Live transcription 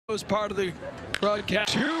Was part of the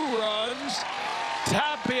broadcast. 2 runs.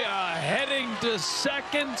 Tapia heading to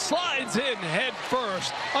second, slides in head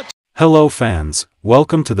first. Hello fans,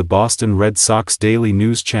 welcome to the Boston Red Sox Daily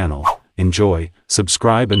News channel. Enjoy,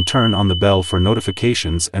 subscribe and turn on the bell for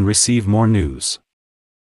notifications and receive more news.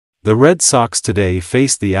 The Red Sox today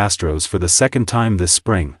faced the Astros for the second time this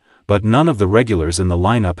spring, but none of the regulars in the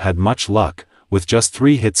lineup had much luck, with just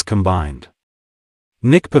 3 hits combined.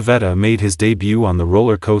 Nick Pivetta made his debut on the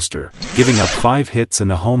roller coaster, giving up 5 hits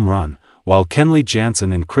and a home run, while Kenley,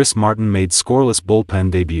 Jansen and Chris Martin made scoreless bullpen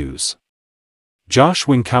debuts. Josh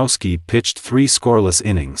Winckowski pitched 3 scoreless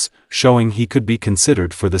innings, showing he could be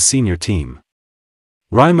considered for the senior team.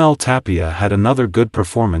 Raimel Tapia had another good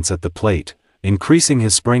performance at the plate, increasing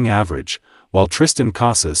his spring average, while Triston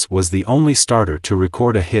Casas was the only starter to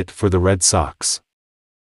record a hit for the Red Sox.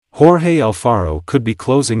 Jorge Alfaro could be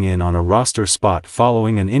closing in on a roster spot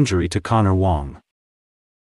following an injury to Connor Wong.